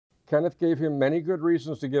Kenneth gave him many good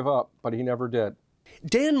reasons to give up, but he never did.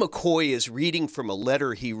 Dan McCoy is reading from a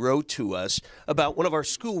letter he wrote to us about one of our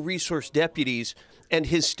school resource deputies and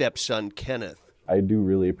his stepson, Kenneth. I do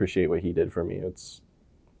really appreciate what he did for me.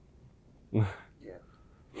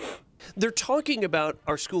 They're talking about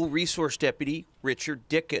our school resource deputy, Richard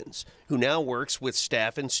Dickens, who now works with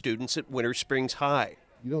staff and students at Winter Springs High.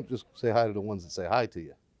 You don't just say hi to the ones that say hi to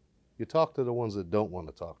you. You talk to the ones that don't want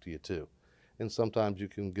to talk to you too. And sometimes you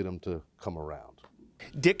can get them to come around.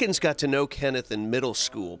 Dickens got to know Kenneth in middle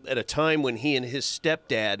school at a time when he and his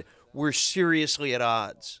stepdad were seriously at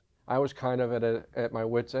odds. I was kind of at my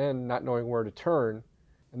wit's end, not knowing where to turn.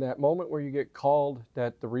 And that moment where you get called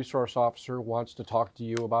that the resource officer wants to talk to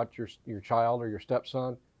you about your child or your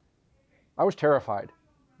stepson, I was terrified.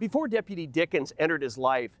 Before Deputy Dickens entered his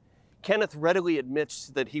life, Kenneth readily admits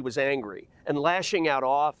that he was angry and lashing out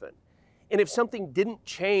often. And if something didn't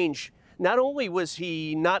change, not only was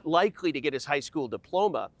he not likely to get his high school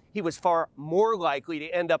diploma, he was far more likely to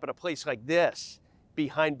end up at a place like this,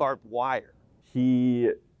 behind barbed wire.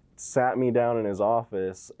 He sat me down in his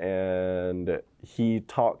office and he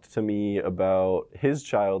talked to me about his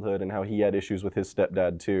childhood and how he had issues with his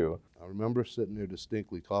stepdad too. I remember sitting there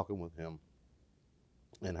distinctly talking with him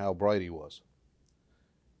and how bright he was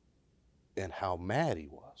and how mad he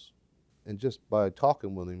was. And just by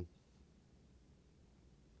talking with him,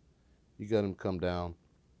 you got him to come down,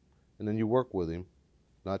 and then you work with him,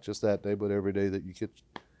 not just that day, but every day that you get,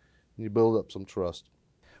 and you build up some trust.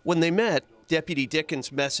 When they met, Deputy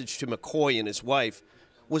Dickens' message to McCoy and his wife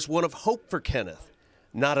was one of hope for Kenneth,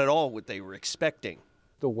 not at all what they were expecting.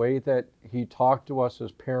 The way that he talked to us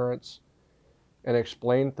as parents and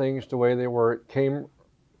explained things the way they were, it came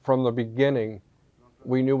from the beginning.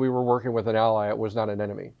 We knew we were working with an ally, it was not an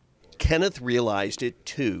enemy. Kenneth realized it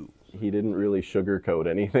too. He didn't really sugarcoat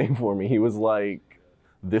anything for me. He was like,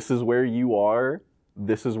 this is where you are,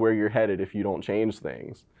 this is where you're headed if you don't change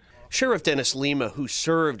things. Sheriff Dennis Lima, who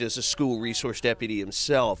served as a school resource deputy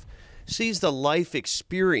himself, sees the life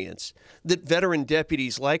experience that veteran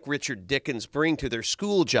deputies like Richard Dickens bring to their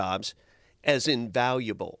school jobs as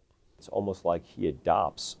invaluable. It's almost like he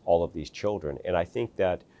adopts all of these children, and I think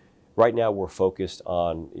that right now we're focused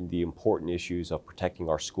on the important issues of protecting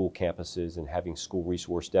our school campuses and having school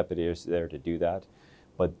resource deputies there to do that.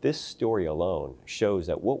 But this story alone shows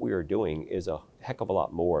that what we are doing is a heck of a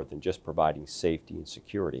lot more than just providing safety and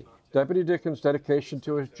security. Deputy Dickens' dedication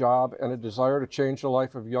to his job and a desire to change the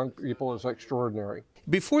life of young people is extraordinary.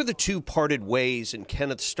 Before the two parted ways and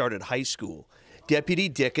Kenneth started high school, Deputy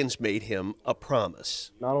Dickens made him a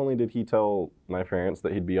promise. Not only did he tell my parents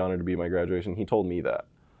that he'd be honored to be my graduation, he told me that.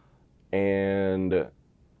 And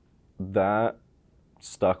that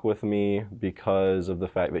stuck with me because of the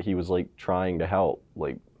fact that he was like trying to help,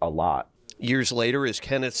 like a lot. Years later, as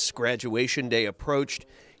Kenneth's graduation day approached,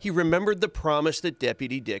 he remembered the promise that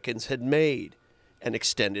Deputy Dickens had made and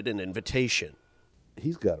extended an invitation.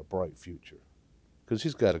 He's got a bright future because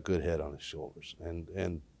he's got a good head on his shoulders.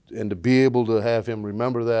 And to be able to have him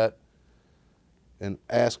remember that and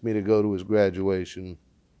ask me to go to his graduation,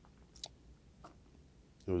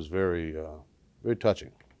 it was very, very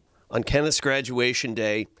touching. On Kenneth's graduation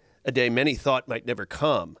day, a day many thought might never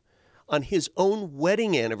come, on his own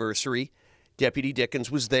wedding anniversary, Deputy Dickens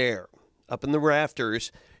was there, up in the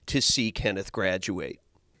rafters, to see Kenneth graduate.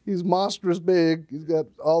 He's monstrous big. He's got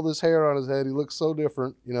all this hair on his head. He looks so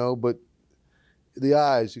different, you know, but the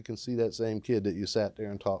eyes, you can see that same kid that you sat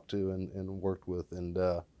there and talked to and worked with. And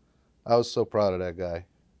I was so proud of that guy.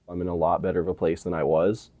 I'm in a lot better of a place than I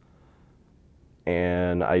was.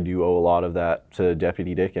 And I do owe a lot of that to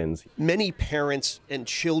Deputy Dickens. Many parents and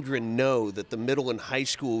children know that the middle and high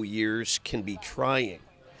school years can be trying.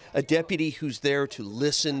 A deputy who's there to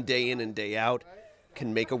listen day in and day out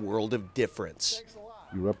can make a world of difference.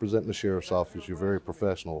 You represent the sheriff's office, you're very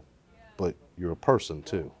professional, but you're a person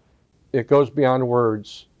too. It goes beyond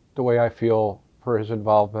words, the way I feel for his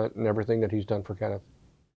involvement and everything that he's done for Kenneth.